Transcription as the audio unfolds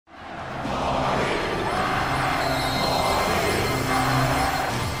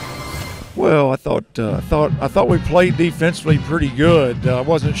Well, I thought we played defensively pretty good. I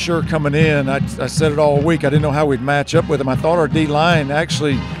wasn't sure coming in. I said it all week. I didn't know how we'd match up with them. I thought our D line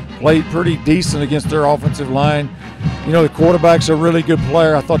actually played pretty decent against their offensive line. You know, the quarterback's a really good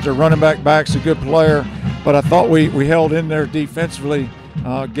player. I thought their running back's a good player, but I thought we held in there defensively.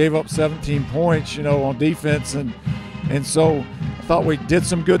 Gave up 17 points, you know, on defense, and so I thought we did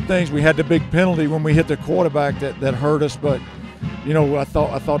some good things. We had the big penalty when we hit the quarterback that hurt us, but you know, I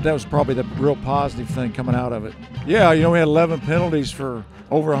thought that was probably the real positive thing coming out of it. Yeah, you know, we had 11 penalties for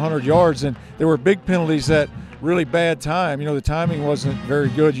over 100 yards, and there were big penalties at really bad time. You know, the timing wasn't very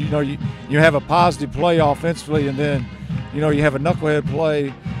good. You know, you have a positive play offensively, and then, you know, you have a knucklehead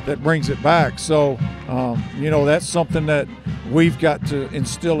play that brings it back. So, you know, that's something that we've got to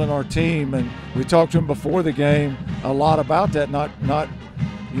instill in our team, and we talked to them before the game a lot about that, not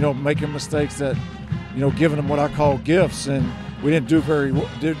you know, making mistakes that, you know, giving them what I call gifts, and we didn't do very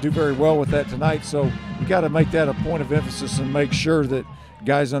well with that tonight. So you got to make that a point of emphasis and make sure that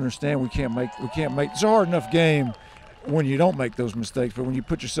guys understand we can't make. It's a hard enough game when you don't make those mistakes, but when you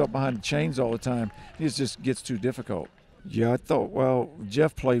put yourself behind the chains all the time, it just gets too difficult. Yeah, I thought, well,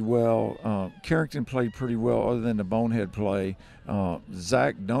 Jeff played well. Carrington played pretty well other than the bonehead play.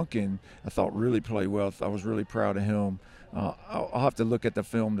 Zach Duncan, I thought, really played well. I was really proud of him. I'll have to look at the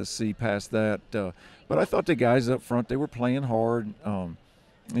film to see past that. But I thought the guys up front, they were playing hard.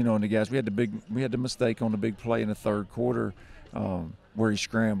 You know, and the guys, we had the mistake on the big play in the third quarter where he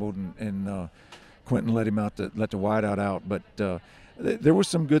scrambled and Quentin let the wideout out. But there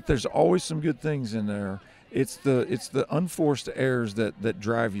was there's always some good things in there. It's the unforced errors that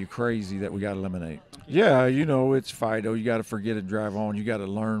drive you crazy that we got to eliminate. Yeah, you know, it's Fido. You got to forget it, drive on. You got to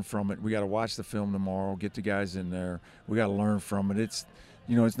learn from it. We got to watch the film tomorrow, get the guys in there. We got to learn from it. It's,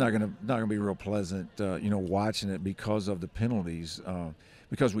 you know, it's not gonna be real pleasant, you know, watching it because of the penalties.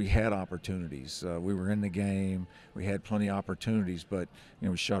 Because we had opportunities. We were in the game. We had plenty of opportunities, but, you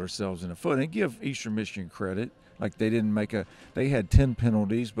know, we shot ourselves in the foot. And give Eastern Michigan credit. Like, they had 10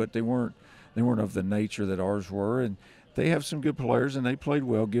 penalties, but they weren't of the nature that ours were. And they have some good players, and they played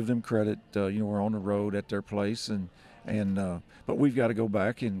well. Give them credit. You know, we're on the road at their place, but we've got to go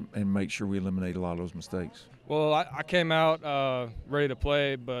back and make sure we eliminate a lot of those mistakes. Well, I came out ready to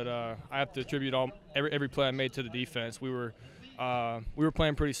play, but I have to attribute every play I made to the defense. We were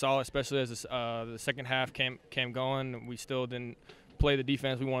playing pretty solid, especially as the second half came going. We still didn't play the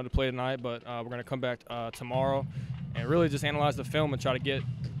defense we wanted to play tonight, but we're going to come back tomorrow and really just analyze the film and try to get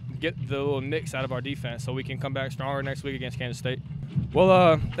the little nicks out of our defense so we can come back stronger next week against Kansas State.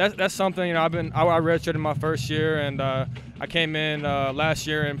 Well, that's something, you know, I redshirted my first year, and I came in last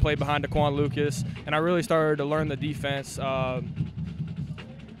year and played behind Daquan Lucas, and I really started to learn the defense. I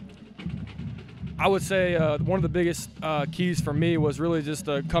would say one of the biggest keys for me was really just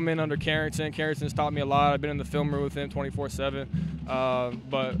to come in under Carrington. Carrington's taught me a lot. I've been in the film room with him 24/7.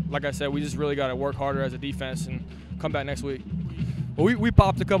 But like I said, we just really got to work harder as a defense and come back next week. Well, we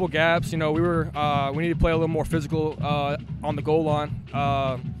popped a couple gaps. You know, we needed to play a little more physical on the goal line.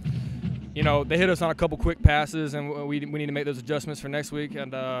 You know, they hit us on a couple quick passes, and we need to make those adjustments for next week.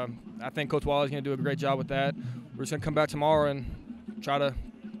 And I think Coach Wally's going to do a great job with that. We're just going to come back tomorrow and try to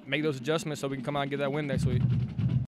make those adjustments so we can come out and get that win next week.